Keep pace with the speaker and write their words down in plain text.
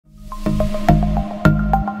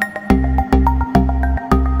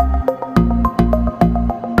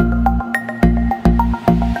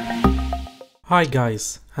Hi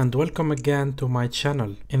guys, and welcome again to my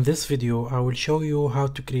channel. In this video I will show you how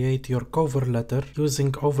to create your cover letter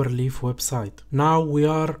using Overleaf website. Now we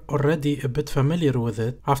are already a bit familiar with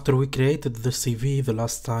it after we created the CV the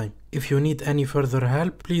last time. If you need any further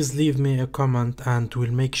help, please leave me a comment and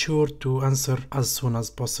we'll make sure to answer as soon as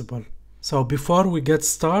possible. So before we get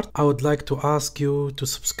started, I would like to ask you to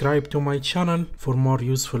subscribe to my channel for more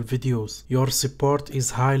useful videos. Your support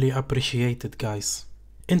is highly appreciated, guys.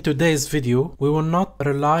 In today's video, we will not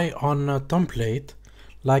rely on a template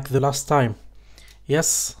like the last time.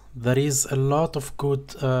 Yes, there is a lot of good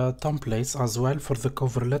templates as well for the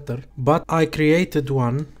cover letter, but I created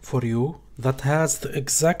one for you that has the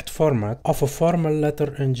exact format of a formal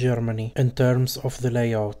letter in Germany in terms of the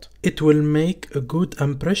layout. It will make a good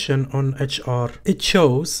impression on HR. It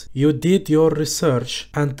shows you did your research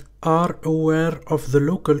and are aware of the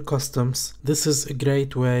local customs. This is a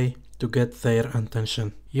great way to get their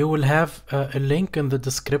attention. You will have a link in the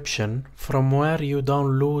description from where you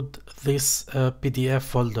download this PDF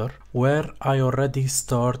folder where I already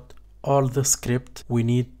stored all the script we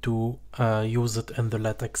need to use it in the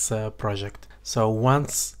LaTex project. So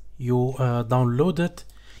once you download it,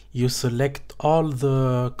 you select all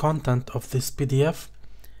the content of this PDF,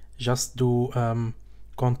 just do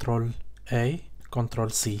Ctrl A,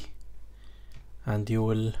 Ctrl C, and you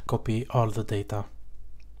will copy all the data.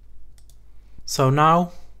 So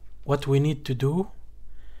now what we need to do,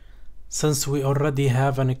 since we already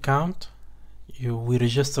have an account, we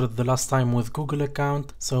registered the last time with Google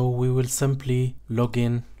account, so we will simply log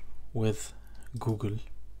in with Google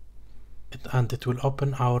and it will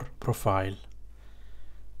open our profile.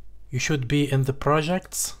 You should be in the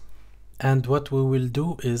projects, and what we will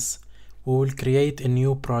do is we will create a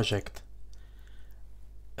new project,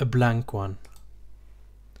 a blank one.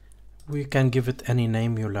 We can give it any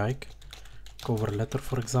name you like, cover letter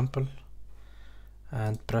for example,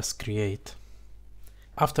 and press create.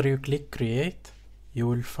 After you click create, you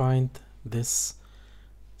will find this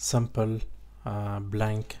simple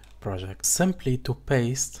blank project. Simply to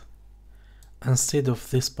paste, instead of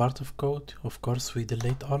this part of code, of course we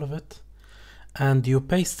delete all of it, and you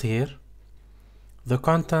paste here the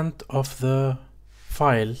content of the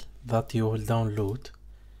file that you will download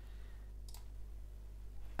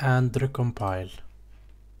and recompile.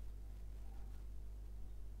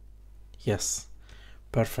 Yes,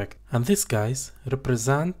 perfect. And this, guys,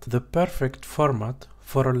 represent the perfect format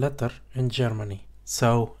for a letter in Germany.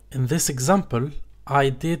 So in this example, I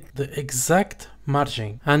did the exact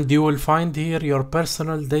merging, and you will find here your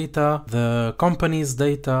personal data, the company's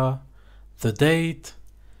data, the date,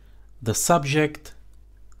 the subject,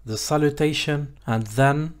 the salutation, and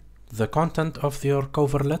then the content of your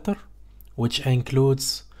cover letter, which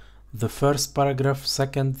includes the first paragraph,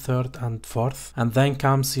 second, third, and fourth, and then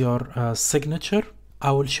comes your signature.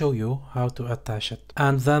 I will show you how to attach it,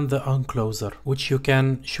 and then the enclosure, which you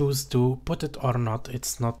can choose to put it or not.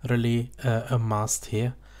 It's not really a must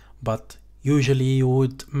here, but usually you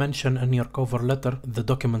would mention in your cover letter the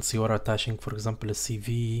documents you are attaching, for example a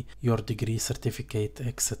CV, your degree certificate,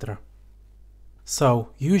 etc.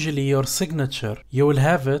 So usually your signature, you will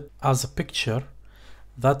have it as a picture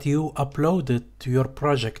that you upload it to your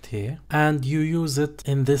project here, and you use it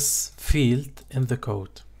in this field in the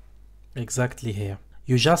code, exactly here.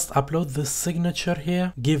 You just upload the signature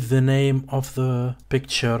here, give the name of the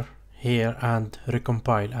picture here and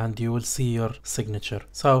recompile, and you will see your signature.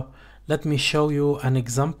 So let me show you an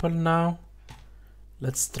example now.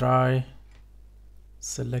 Let's try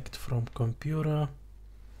select from computer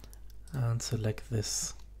and select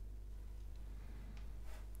this,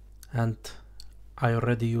 and I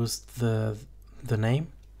already used the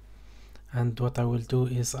name, and what I will do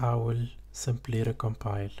is I will simply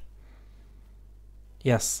recompile.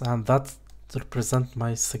 Yes, and that represents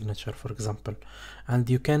my signature, for example. And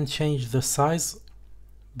you can change the size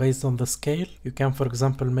based on the scale. You can, for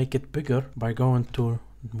example, make it bigger by going to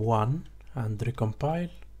 1 and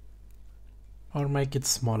recompile, or make it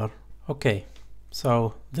smaller. Okay,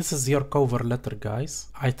 so this is your cover letter, guys.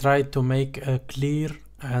 I tried to make a clear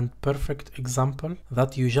and perfect example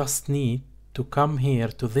that you just need to come here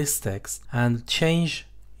to this text and change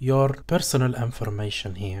your personal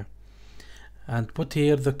information here and put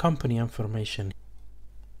here the company information.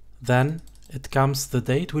 Then it comes, the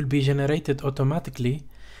date will be generated automatically,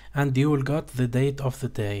 and you will get the date of the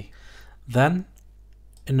day. Then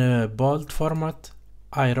in a bold format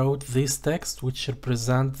I wrote this text which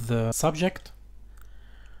represent the subject.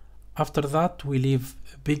 After that we leave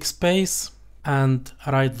a big space and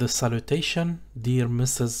write the salutation, dear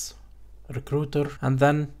Mrs. Recruiter, and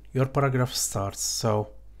then your paragraph starts. So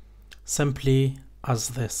simply as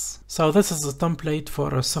this. So this is a template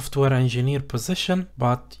for a software engineer position,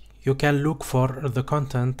 but you can look for the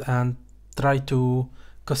content and try to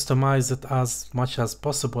customize it as much as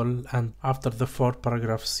possible, and after the 4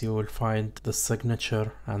 paragraphs you will find the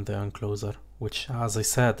signature and the enclosure, which, as I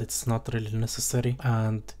said, it's not really necessary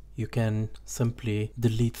and you can simply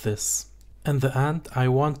delete this. In the end, I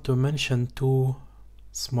want to mention 2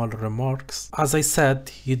 small remarks. As I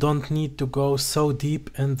said, you don't need to go so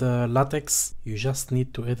deep in the LaTeX, you just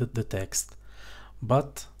need to edit the text.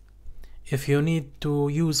 But if you need to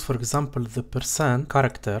use, for example, the %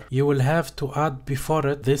 character, you will have to add before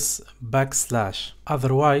it this backslash.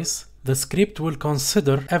 Otherwise, the script will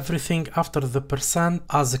consider everything after the %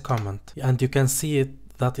 as a comment. And you can see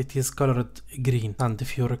it that it is colored green. And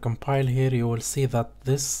if you recompile here, you will see that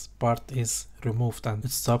this part is removed and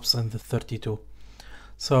it stops in the 32.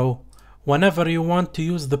 So whenever you want to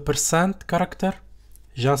use the % character,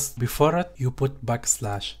 just before it, you put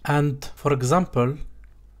backslash. And for example,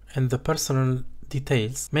 in the personal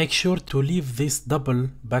details, make sure to leave this double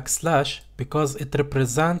backslash because it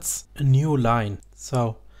represents a new line.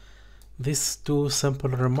 So these 2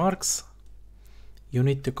 simple remarks you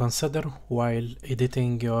need to consider while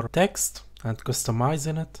editing your text and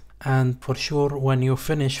customizing it. And for sure, when you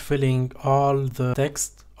finish filling all the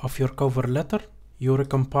text of your cover letter, you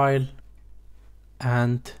recompile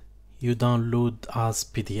and you download as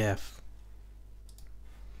PDF.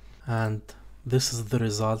 And this is the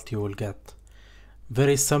result you will get.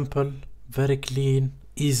 Very simple, very clean,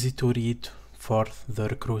 easy to read for the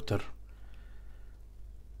recruiter.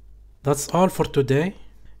 That's all for today.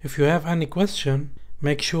 If you have any question,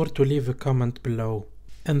 make sure to leave a comment below.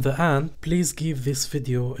 In the end, please give this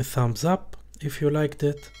video a thumbs up if you liked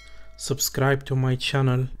it, subscribe to my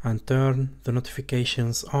channel and turn the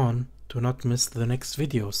notifications on to not miss the next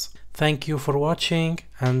videos. Thank you for watching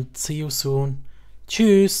and see you soon.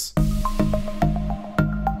 Tschüss!